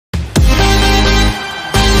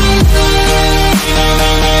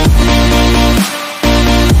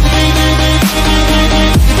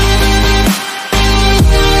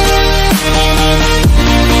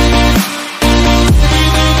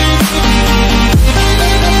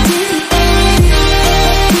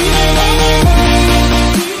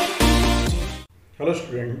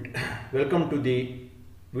Welcome to the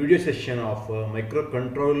video session of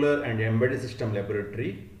Microcontroller and Embedded System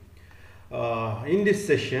Laboratory. In this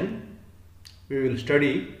session, we will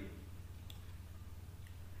study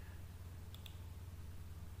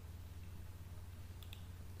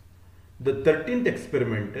the 13th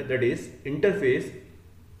experiment, that is interface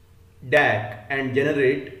DAC and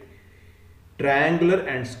generate triangular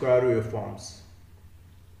and square waveforms.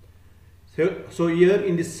 So here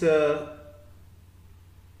in this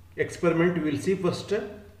experiment we will see first the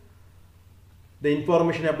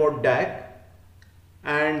information about DAC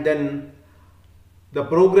and then the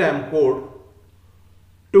program code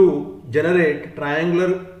to generate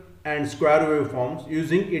triangular and square waveforms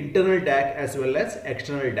using internal DAC as well as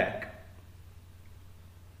external DAC.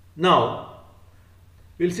 Now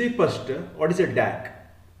we will see first what is a DAC.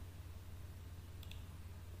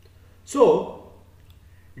 So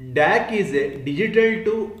DAC is a digital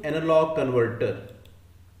to analog converter.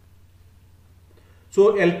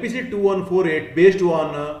 So LPC2148 based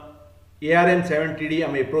on ARM7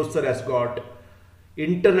 TDMI processor has got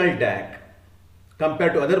internal DAC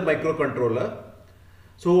compared to other microcontroller.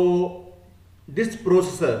 So this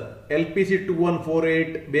processor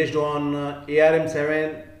LPC2148 based on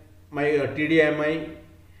ARM7 TDMI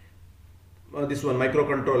this one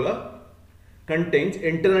microcontroller contains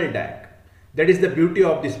internal DAC. That is the beauty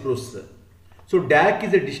of this processor. So DAC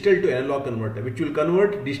is a digital to analog converter which will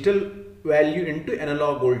convert digital value into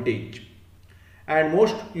analog voltage and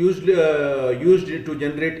most used to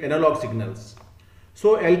generate analog signals.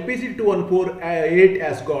 So LPC2148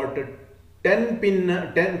 has got 10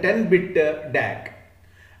 bit DAC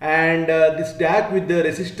and this DAC with the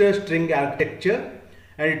resistor string architecture,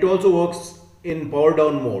 and it also works in power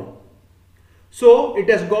down mode. So it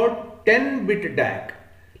has got 10 bit DAC.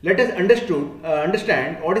 Let us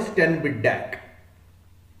understand what is 10 bit DAC.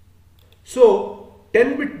 So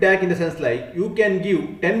 10 bit DAC in the sense like you can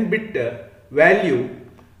give 10 bit value,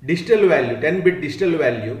 digital value, 10 bit digital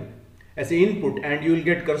value as an input and you will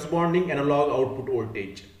get corresponding analog output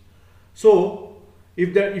voltage. So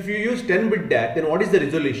if you use 10 bit DAC, then what is the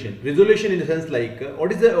resolution? Resolution in the sense like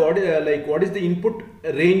what is the input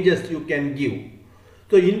ranges you can give.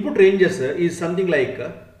 So input ranges is something like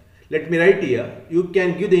let me write here, you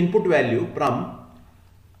can give the input value from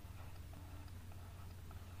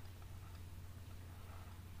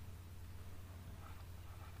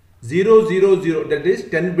 000, that is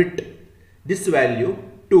 10 bit this value,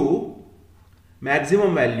 to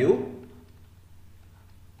maximum value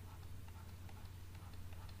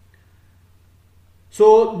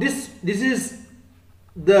so this is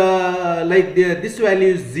the this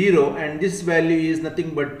value is 0 and this value is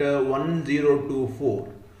nothing but 1024,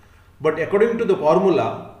 but according to the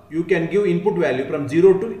formula you can give input value from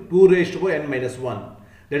 0 to 2 raised to power n minus 1,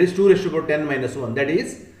 that is 2 raised to power 10 minus 1, that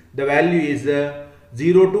is the value is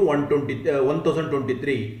 0 to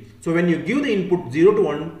 1023. So when you give the input 0 to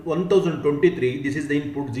 1023, this is the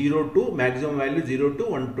input 0 to maximum value 0 to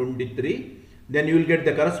 123, then you will get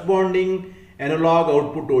the corresponding analog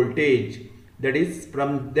output voltage, that is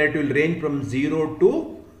from that will range from 0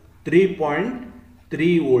 to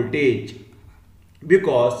 3.3 voltage,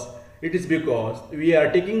 because we are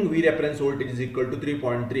taking V reference voltage is equal to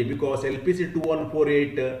 3.3 because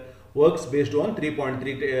LPC2148 works based on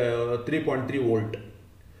 3.3 volt.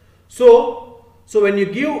 So when you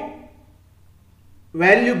give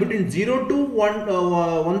value between 0 to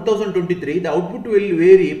 1023, the output will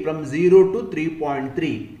vary from 0 to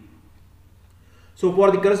 3.3. So for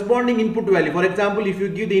the corresponding input value, for example, if you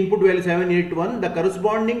give the input value 781, the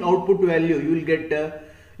corresponding output value you will get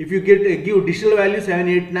if you give digital value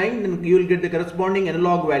 789, then you will get the corresponding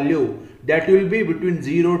analog value that will be between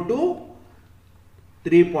 0 to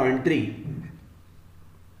 3.3.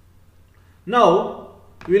 Now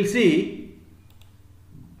we will see.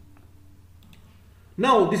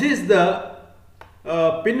 Now this is the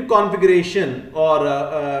pin configuration or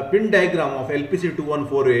pin diagram of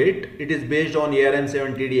LPC2148. It is based on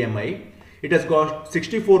ARM7 TDMI. It has got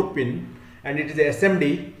 64 pin and it is a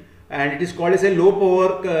SMD and it is called as a low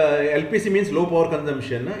power. LPC means low power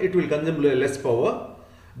consumption. It will consume less power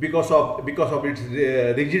because of its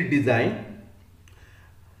rigid design.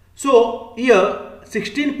 So here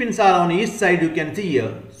 16 pins are on each side, you can see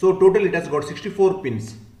here. So total it has got 64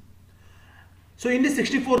 pins. So in the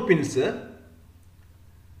 64 pins,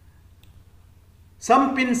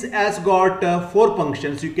 some pins has got 4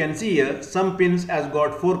 functions. You can see here some pins has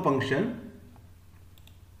got 4 function.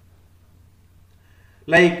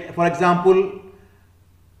 Like for example,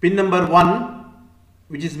 pin number 1,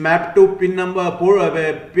 which is mapped to pin number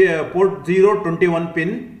port 021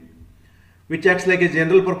 pin, which acts like a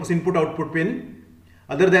general purpose input output pin.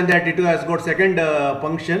 Other than that, it has got second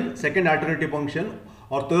function, second alternative function,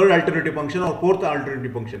 or third alternative function, or fourth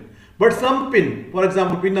alternative function. But some pin, for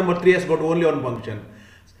example, pin number 3 has got only one function.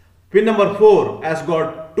 Pin number 4 has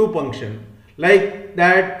got two function. Like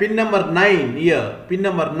that, pin number 9 here, pin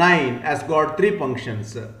number 9 has got three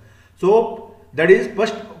functions. So that is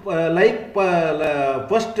first,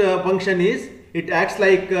 first function is it acts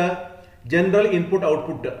like general input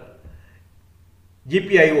output.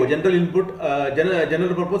 GPIO, general input,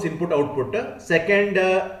 general purpose input output. Second,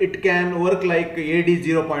 it can work like AD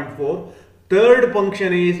 0.4. Third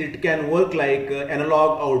function is it can work like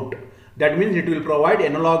analog out. That means it will provide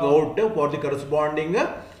analog out for the corresponding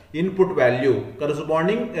input value,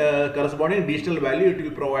 corresponding digital value. It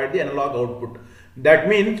will provide the analog output. That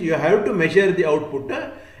means you have to measure the output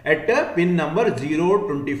at pin number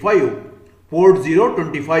 025, port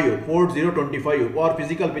 025, or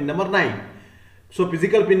physical pin number 9. So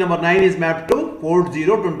physical pin number 9 is mapped to port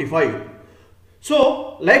 025.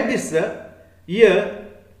 So like this, here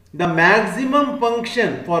the maximum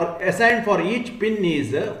function for assigned for each pin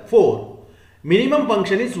is 4. Minimum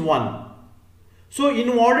function is 1. So in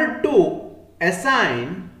order to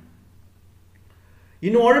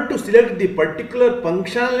select the particular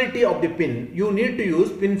functionality of the pin, you need to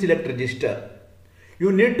use pin select register.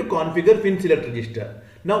 You need to configure pin select register.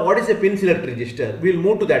 Now what is a pin select register? We will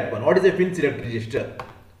move to that one. What is a pin select register?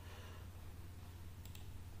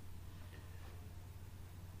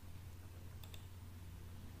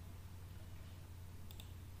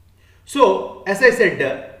 So as I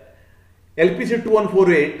said,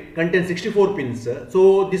 LPC2148 contains 64 pins.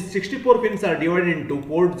 So these 64 pins are divided into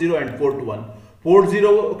port 0 and port 1. Port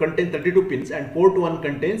 0 contains 32 pins and port 1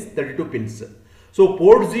 contains 32 pins. So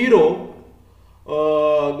port 0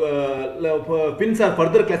 pins are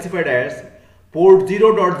further classified as port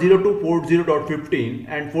 0.0 to port 0.15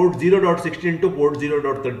 and port 0.16 to port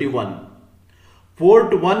 0.31.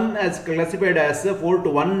 Port 1 is classified as port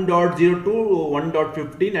 1.0 to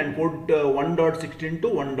 1.15 and port 1.16 to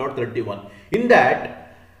 1.31. In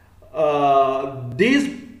that, these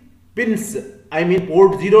pins, I mean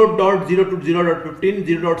port 0.0 to 0.15,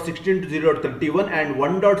 0.16 to 0.31 and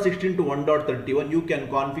 1.16 to 1.31 you can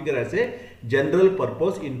configure as a general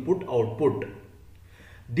purpose input output.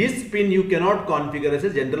 This pin you cannot configure as a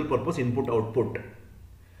general purpose input output.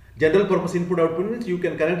 General purpose input output means you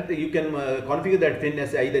can configure that pin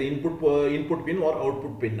as either input pin or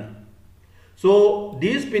output pin. So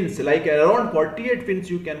these pins, like around 48 pins,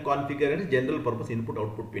 you can configure as general purpose input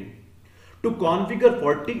output pin. To configure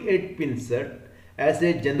 48 pins as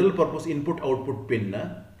a general purpose input output pin,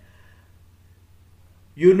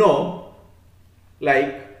 you know,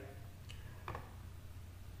 like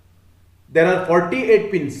there are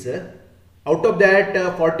 48 pins. Out of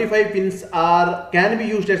that, 45 pins can be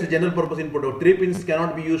used as a general purpose input output. 3 pins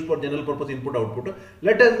cannot be used for general purpose input output.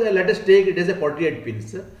 Let us take it as a 48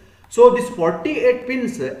 pins. So this 48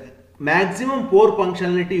 pins, maximum 4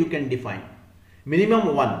 functionality you can define,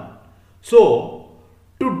 minimum 1. So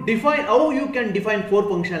to define how you can define 4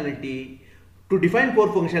 functionality, to define 4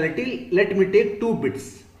 functionality, let me take 2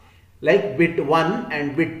 bits, like bit 1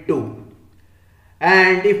 and bit 2.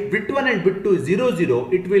 And if bit 1 and bit 2 is 0, 0,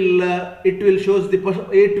 it will shows the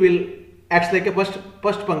it will acts like a first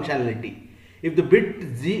functionality. If the bit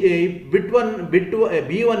 1 bit 2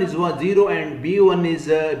 B1 is 0 and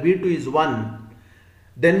B2 is 1,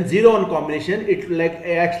 then 0 1 combination it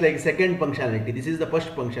acts like second functionality. This is the first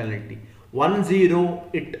functionality. 1 0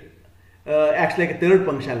 it acts like a third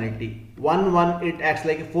functionality. 1 1 it acts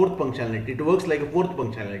like a fourth functionality. It works like a fourth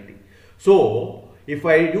functionality. So if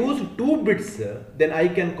I use 2 bits, then I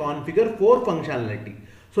can configure 4 functionality.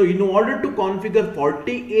 So in order to configure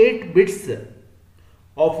 48 bits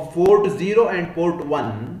of port 0 and port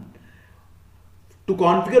 1, to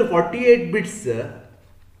configure 48 bits,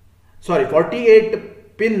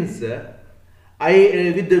 48 pins,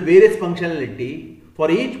 with the various functionality,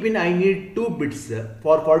 for each pin I need 2 bits.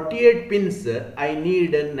 For 48 pins, I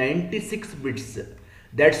need 96 bits.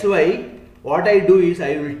 That's why what I do is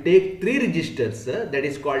I will take 3 registers, that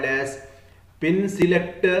is called as pin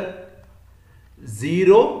select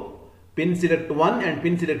 0, pin select 1 and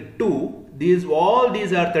pin select 2. All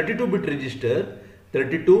these are 32-bit register,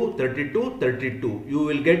 32, 32, 32. You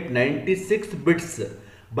will get 96 bits.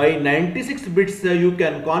 By 96 bits you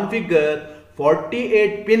can configure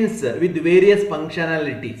 48 pins with various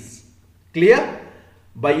functionalities. Clear?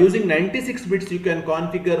 By using 96 bits you can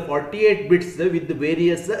configure 48 bits with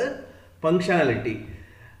various functionality.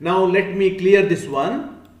 Now let me clear this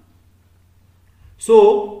one.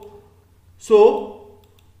 So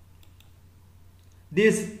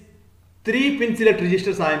these 3 pin select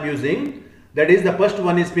registers I am using. That is, the first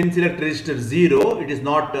one is pin select register 0. It is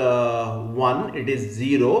not 1, it is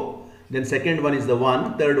 0. Then second one is the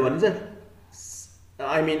 1. Third one is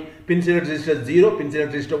pin select register 0, pin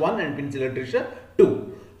select register 1 and pin select register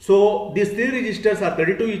 2. So these three registers are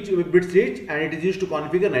 32 bits each and it is used to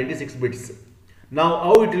configure 96 bits. Now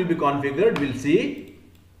how it will be configured, we'll see.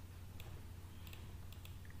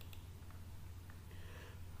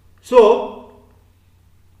 So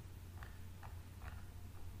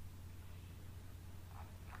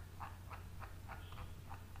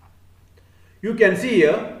you can see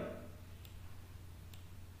here,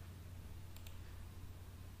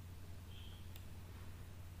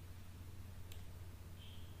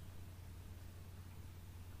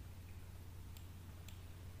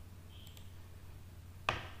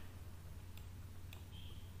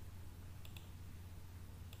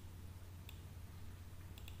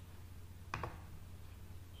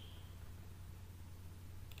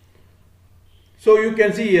 so you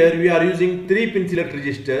can see here we are using 3 pin select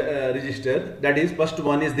register. That is, first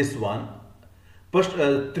one is this one. First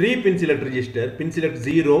 3 pin select register, pin select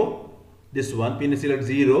 0, this one, pin select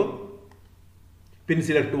 0, pin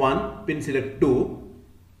select 1, pin select 2.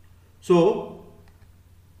 So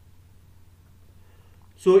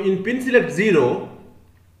in pin select 0,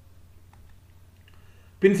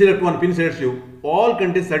 pin select 1, pin select 2, all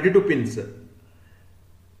contains 32 pins.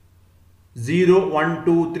 0, 1,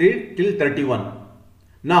 2, 3 till 31.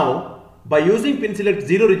 Now, by using pin select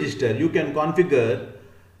 0 register, you can configure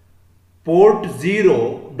port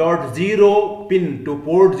 0.0 pin to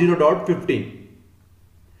port 0.15.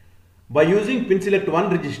 By using pin select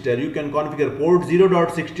 1 register, you can configure port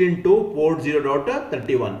 0.16 to port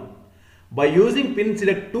 0.31. By using pin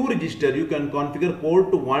select 2 register, you can configure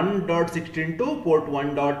port 1.16 to port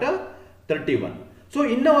 1.31. So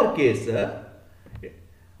in our case,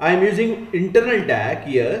 I am using internal DAC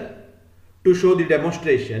here to show the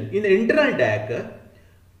demonstration. In the internal DAC,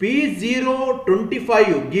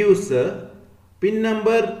 P025 gives pin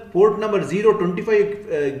number, port number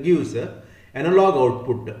 025 gives analog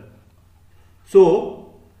output.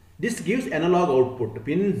 So this gives analog output.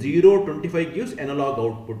 Pin 025 gives analog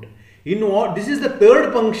output. This is the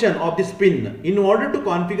third function of this pin. In order to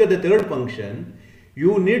configure the third function,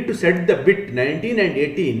 you need to set the bit 19 and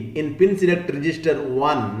 18 in pin select register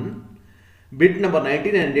 1, bit number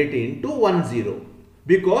 19 and 18 to 10,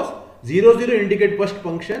 because 00 indicates first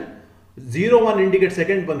function, 01 indicates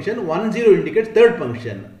second function, 10 indicates third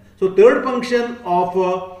function. So third function of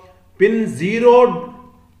pin 0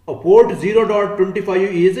 port 0.25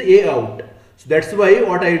 is A out. So that's why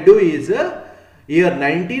what I do is here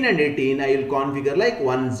 19 and 18 I will configure like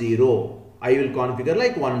 10. I will configure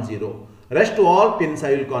like 10. Rest all pins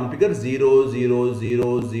I will configure 0, 0,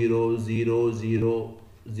 0, 0, 0, 0, 0,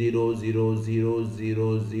 0, 0,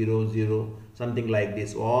 0, 0, 0, something like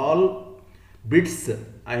this. All bits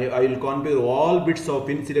I will configure all bits of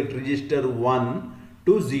pin select register 1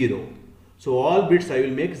 to 0. So all bits I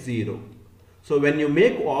will make 0. So when you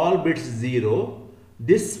make all bits 0,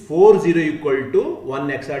 this 40 equal to 1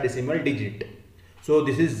 hexadecimal digit. So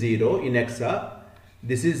this is 0 in hexa,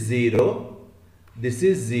 this is 0, this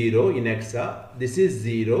is 0 in hexa, this is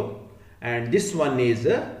 0, and this one is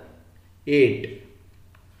 8.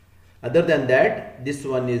 Other than that, this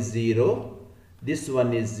one is 0, this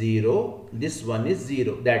one is 0, this one is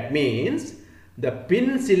 0. That means the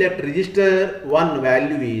pin select register 1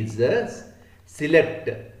 value is select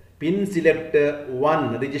pin select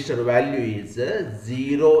 1 register value is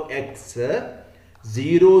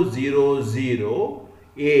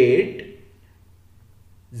 0x0008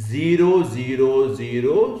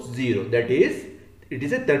 0000. That is, it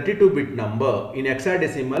is a 32-bit number. In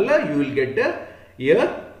hexadecimal, you will get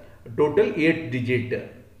here total 8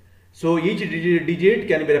 digit. So each digit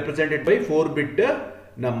can be represented by 4-bit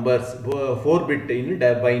numbers, 4-bit in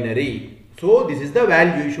binary. So this is the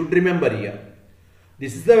value you should remember here.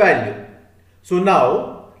 This is the value. So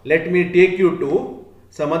now let me take you to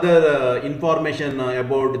some other information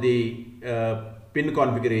about the pin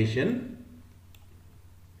configuration.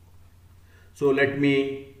 So let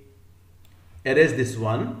me erase this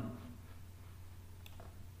one.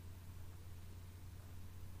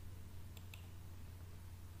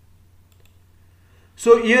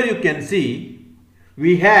 So here you can see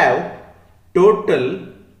we have total,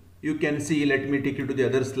 you can see, let me take you to the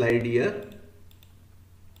other slide here.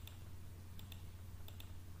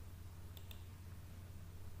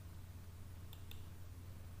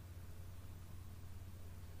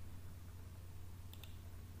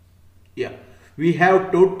 Yeah, we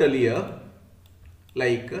have total here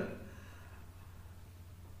like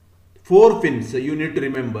 4 four pins you need to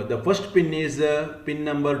remember. The first pin is pin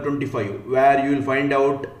number 25, where you will find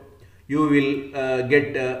out, you will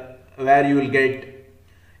get where you will get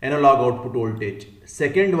analog output voltage.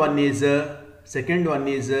 Second one is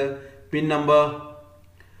pin number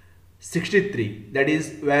 63, that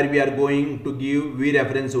is where we are going to give V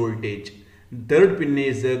reference voltage. Third pin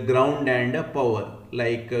is ground and power,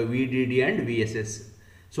 like VDD and VSS.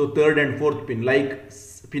 So third and fourth pin, like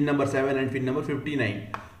pin number 7 and pin number 59.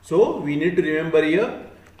 So we need to remember here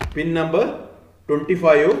pin number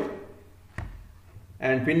 25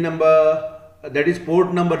 and pin number, that is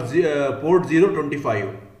port number port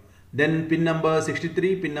 025. Then pin number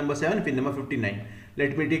 63, pin number 7, pin number 59.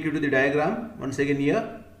 Let me take you to the diagram once again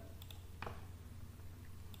here.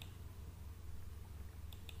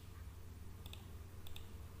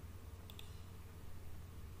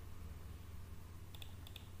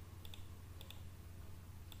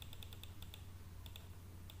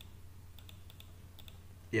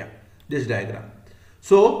 Yeah, this diagram.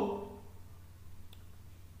 So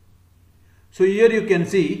here you can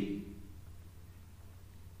see,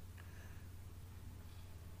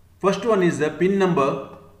 first one is the pin number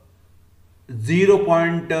 0.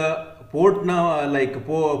 Port now like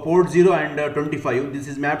port 0 and 25. This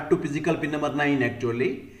is mapped to physical pin number 9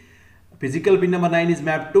 actually. Physical pin number 9 is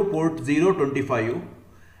mapped to port 0, 25,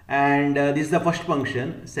 and this is the first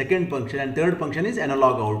function, second function, and third function is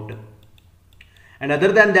analog out. And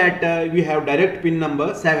other than that, we have direct pin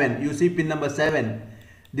number 7. You see pin number 7.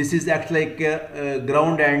 This is acts like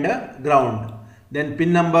ground and ground. Then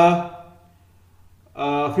pin number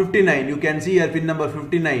 59. You can see here pin number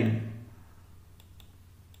 59.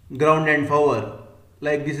 Ground and power.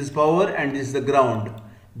 Like this is power and this is the ground.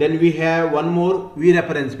 Then we have one more V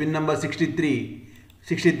reference, pin number 63.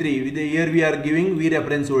 63. With the, here we are giving V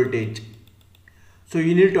reference voltage. So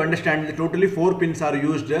you need to understand that totally 4 pins are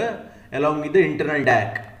used along with the internal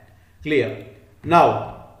DAC. Clear?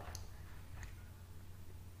 Now,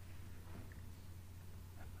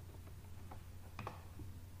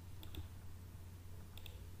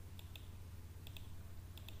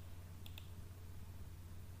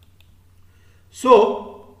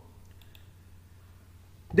 so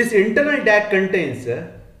this internal DAC contains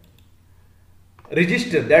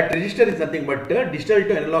register. That register is nothing but digital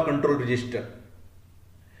to analog control register.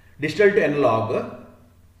 Digital to analog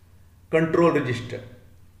control register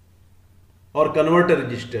or converter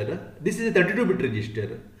register. This is a 32-bit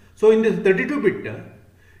register. So in this 32-bit,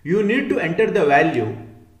 you need to enter the value.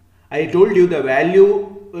 I told you the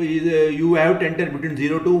value is you have to enter between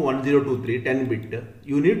 0 to 1023, 10-bit.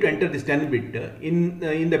 You need to enter this 10-bit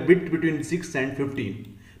in the bit between 6 and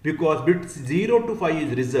 15, because bit 0 to 5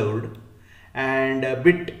 is reserved, and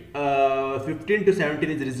bit 15 to 17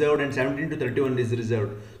 is reserved, and 17 to 31 is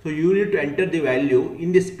reserved. So you need to enter the value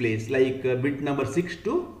in this place, like bit number 6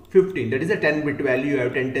 to 15. That is a 10-bit value you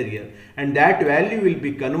have to enter here, and that value will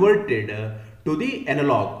be converted to the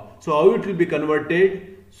analog. So how it will be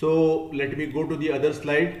converted? So let me go to the other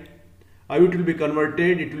slide. How it will be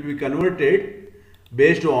converted? It will be converted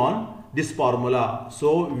based on this formula.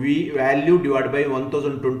 So V value divided by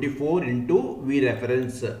 1024 into V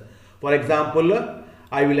reference. For example,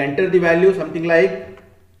 I will enter the value something like,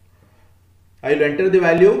 I will enter the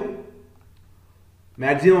value,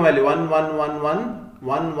 maximum value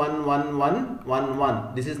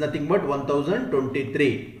 11111111. This is nothing but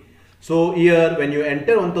 1023. So here when you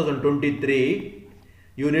enter 1023,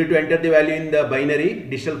 you need to enter the value in the binary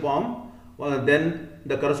digital form. Then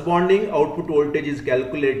the corresponding output voltage is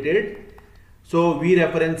calculated. So V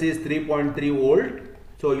reference is 3.3 volt.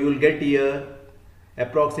 So you will get here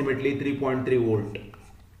approximately 3.3 volt.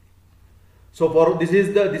 So for this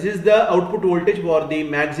is the output voltage for the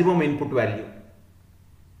maximum input value.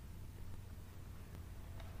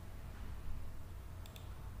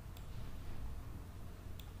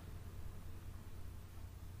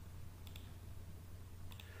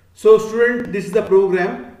 So student, this is the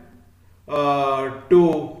program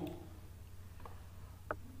to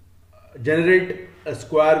generate a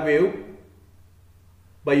square wave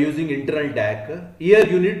by using internal DAC. Here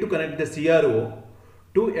you need to connect the CRO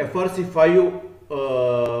to FRC5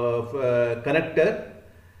 connector,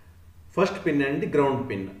 first pin and the ground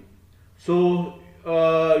pin. So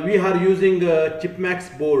we are using a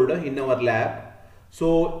Chipmax board in our lab.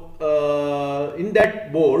 So in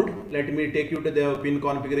that board, let me take you to the pin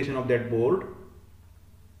configuration of that board.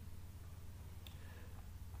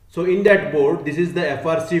 So in that board, this is the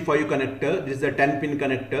FRC5 connector, this is the 10-pin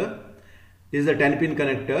connector, this is the 10-pin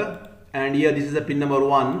connector, and here this is the pin number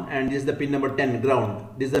 1, and this is the pin number 10 ground,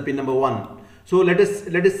 this is the pin number 1. So let us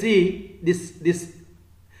see this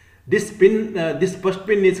this pin, this first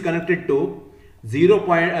pin is connected to 0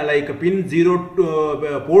 point, like pin 0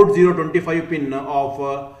 to port 025 pin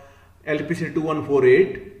of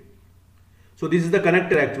LPC2148. So this is the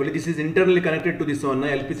connector actually. This is internally connected to this one,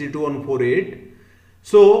 LPC2148.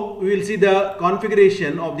 So we will see the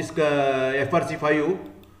configuration of this FRC5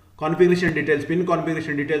 configuration details, pin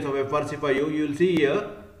configuration details of FRC5. You will see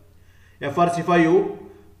here FRC5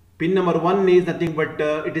 pin number 1 is nothing but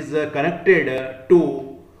it is connected to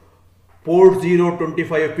port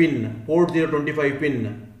 025 pin,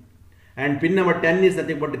 and pin number 10 is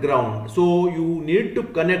nothing but ground. So you need to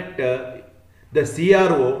connect the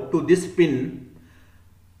CRO to this pin,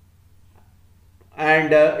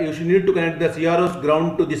 and you should need to connect the CRO's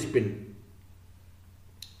ground to this pin.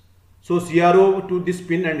 So CRO to this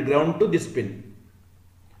pin and ground to this pin.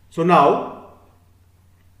 So now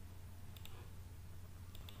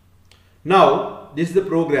this is the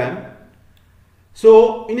program.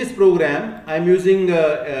 So in this program I am using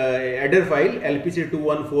header file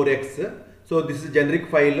LPC214X. So this is generic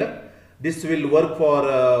file. This will work for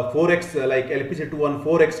 4X, like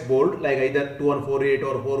LPC214X board, like either 2148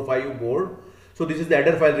 or 45 board. So this is the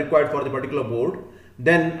header file required for the particular board.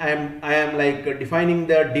 Then I am like defining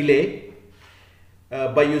the delay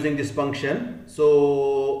by using this function.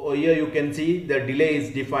 So here you can see the delay is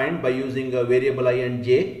defined by using a variable I and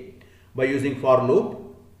j by using for loop.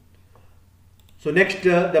 So next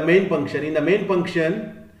the main function. In the main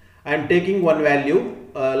function I am taking one value,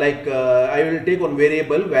 I will take one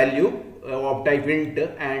variable value of type int,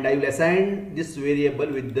 and I will assign this variable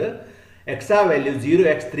with the exa value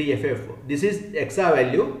 0x3ff. This is exa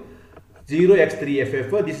value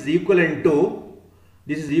 0x3ff. This is equivalent to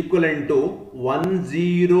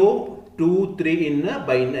 1023 in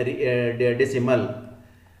binary decimal.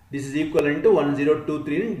 This is equivalent to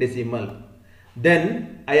 1023 in decimal.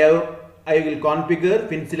 Then I will configure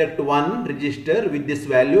pin select 1 register with this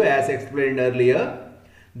value as explained earlier.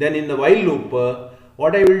 Then in the while loop,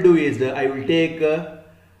 what I will do is I will take,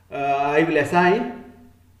 I will assign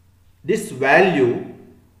this value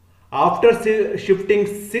after shifting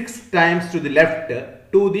 6 times to the left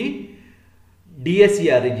to the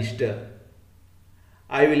DSER register.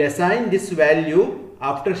 I will assign this value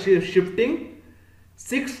after shifting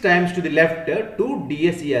 6 times to the left to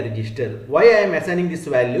DSER register. Why I am assigning this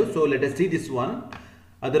value? So let us see this one.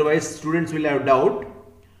 Otherwise students will have doubt.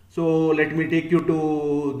 So let me take you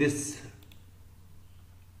to this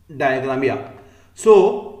diagram here.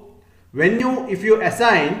 So if you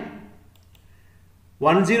assign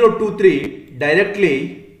 1023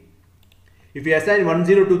 directly,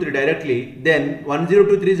 then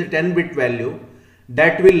 1023 is a 10-bit value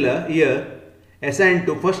that will here assigned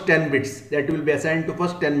to first 10 bits. That will be assigned to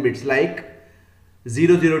first 10 bits, like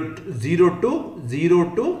 0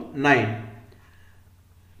 to 9.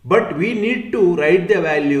 But we need to write the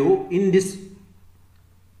value in this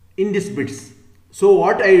bits. So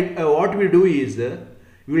what we do is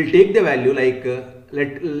we will take the value, like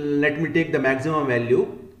let me take the maximum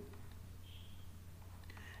value,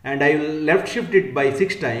 and I will left shift it by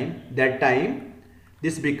 6 times. That time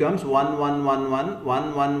this becomes 1111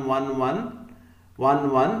 1111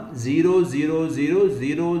 11 0 0 0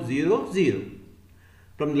 0 0 0.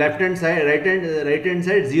 From left hand side, right hand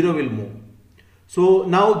side 0 will move. So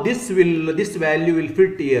now this value will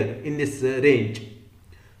fit here in this range.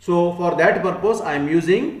 So for that purpose I am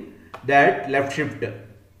using that left shift.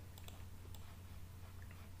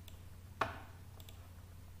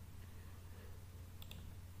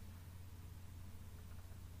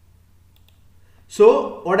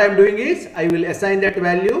 So what I am doing is I will assign that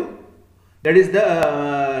value, that is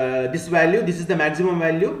the this value, this is the maximum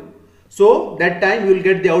value. So that time you will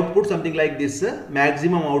get the output something like this,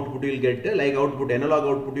 maximum output you will get, like output, analog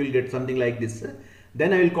output you will get something like this.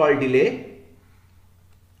 Then I will call delay.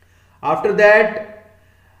 After that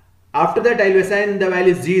I will assign the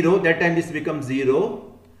value 0, that time this becomes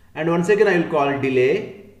 0, and once again I will call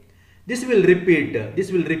delay. This will repeat,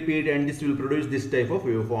 and this will produce this type of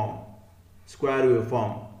waveform, square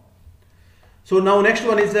waveform. So now next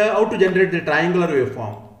one is how to generate the triangular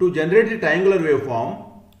waveform. To generate the triangular waveform,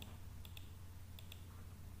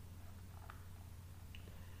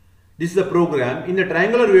 this is the program. In the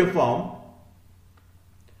triangular waveform,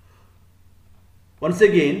 once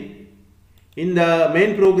again in the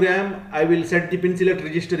main program I will set the pin select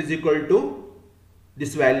register is equal to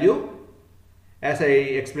this value as I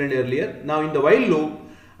explained earlier. Now in the while loop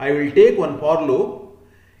I will take one for loop.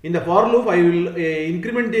 In the for loop I will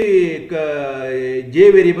increment the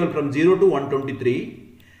j variable from 0 to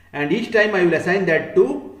 123, and each time I will assign that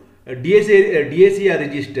to DSER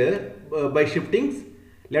register by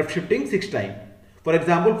left shifting 6 times. For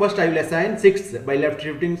example, first I will assign 6 by left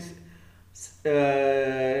shifting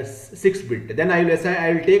 6 bit. Then I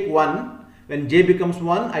will take 1. When j becomes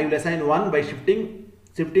 1, I will assign 1 by shifting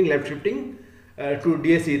left shifting to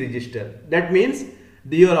DAC register. That means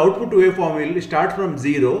your output waveform will start from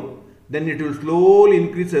 0, then it will slowly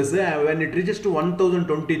increases. When it reaches to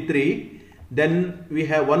 1023, then we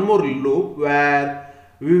have one more loop where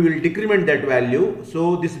we will decrement that value.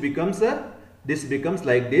 So this becomes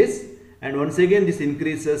like this, and once again this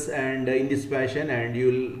increases, and in this fashion, and you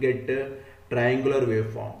will get a triangular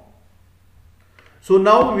waveform. So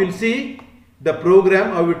now we will see the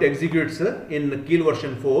program how it executes in Keel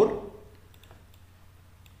version 4.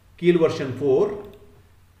 Keel version 4.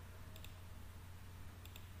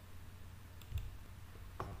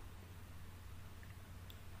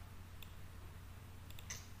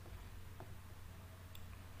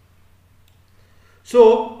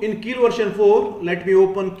 So in Keel version 4, let me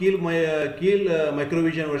open Keel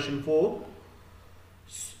Microvision version 4.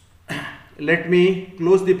 Let me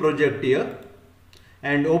close the project here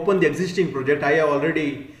and open the existing project. I have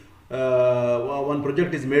already one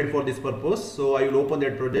project is made for this purpose, so I will open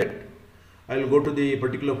that project. I will go to the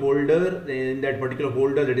particular folder. In that particular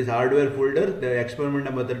folder, that is hardware folder, the experiment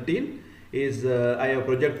number 13 is I have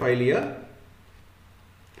project file here.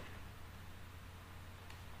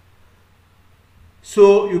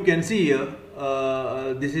 So you can see here,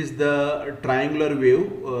 this is the triangular wave,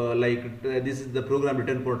 this is the program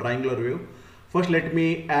written for triangular wave. First let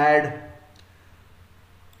me add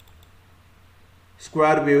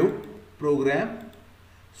square wave program.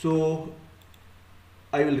 So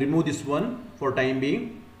I will remove this one for time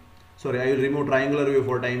being. Sorry, I will remove triangular wave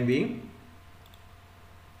for time being.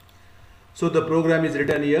 So the program is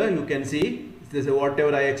written here. You can see this is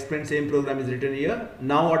whatever I explained, same program is written here.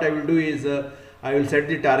 Now what I will do is I will set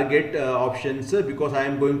the target options because I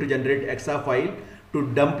am going to generate exa file to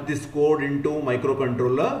dump this code into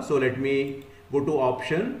microcontroller. So let me go to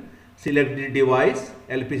option, select the device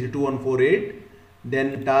LPC2148,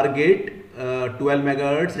 then target 12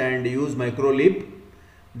 megahertz and use microlib.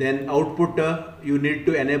 Then output you need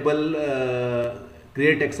to enable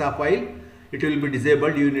create exa file. It will be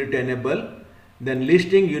disabled, you need to enable. Then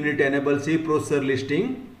listing, you need to enable C processor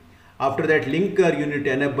listing. After that, linker you need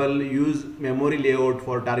to enable use memory layout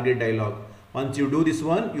for target dialog. Once you do this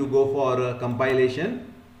one, you go for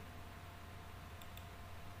compilation.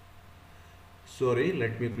 Sorry,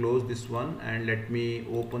 let me close this one and let me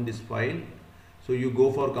open this file. So you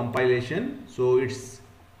go for compilation. So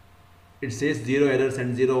it says 0 errors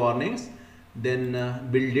and 0 warnings. Then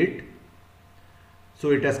build it. So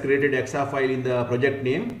it has created exa file in the project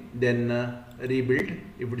name. Then rebuild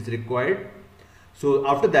if it is required. So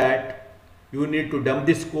after that, you need to dump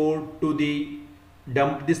this code to the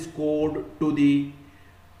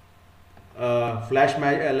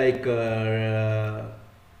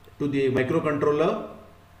to the microcontroller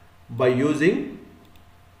by using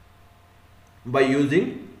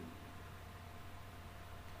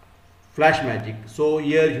flash magic. So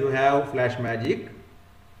here you have flash magic.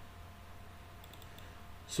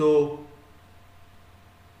 So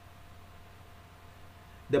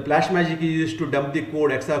the flash magic is used to dump the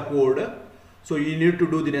code, exa code. So you need to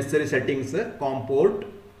do the necessary settings, COM port,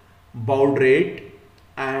 baud rate,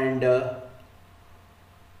 and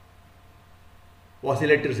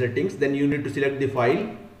oscillator settings. Then you need to select the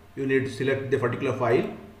file. You need to select the particular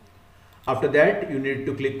file. After that, you need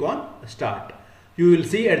to click on start. You will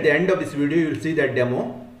see at the end of this video, you will see that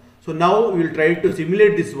demo. So now we will try to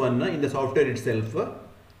simulate this one in the software itself.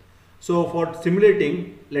 So for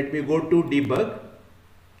simulating, let me go to debug.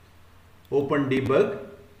 Open debug.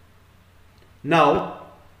 Now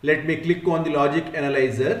let me click on the logic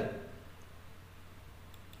analyzer.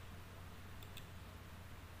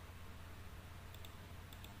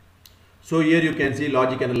 So here you can see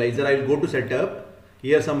logic analyzer. I will go to setup.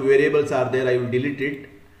 Here some variables are there. I will delete it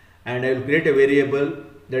and I will create a variable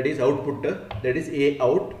that is output, that is a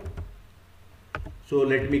out. So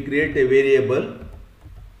let me create a variable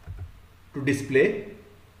to display.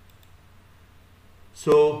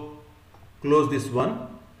 So close this one.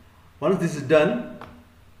 Once this is done,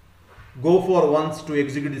 go for once to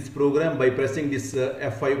execute this program by pressing this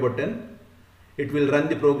F5 button. It will run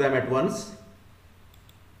the program at once.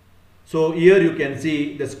 So here you can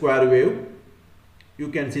see the square wave. You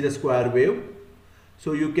can see the square wave.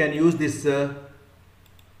 So you can use this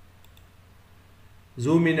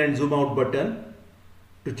zoom in and zoom out button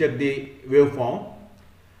to check the waveform.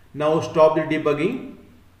 Now stop the debugging.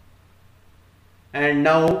 And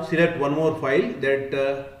now select one more file,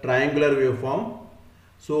 that triangular waveform.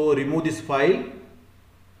 So remove this file,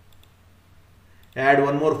 add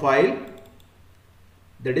one more file,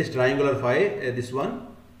 that is triangular file, this one.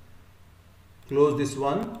 Close this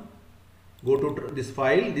one, go to this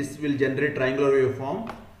file, this will generate triangular waveform.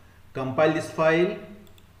 Compile this file,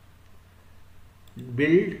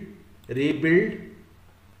 build, rebuild,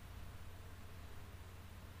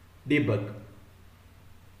 debug.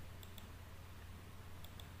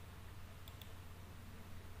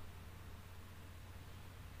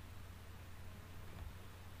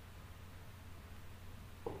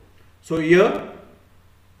 So here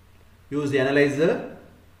use the analyzer.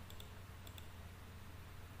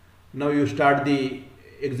 Now you start the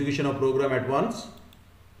execution of program at once,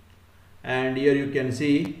 and here you can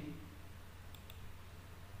see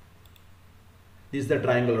this is the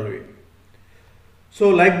triangular wave. So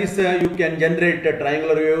like this you can generate a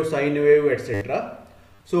triangular wave, sine wave, etc.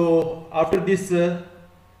 So after this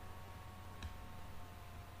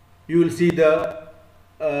you will see the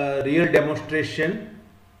real demonstration,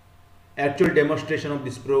 actual demonstration of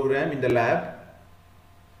this program in the lab.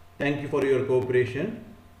 Thank you for your cooperation.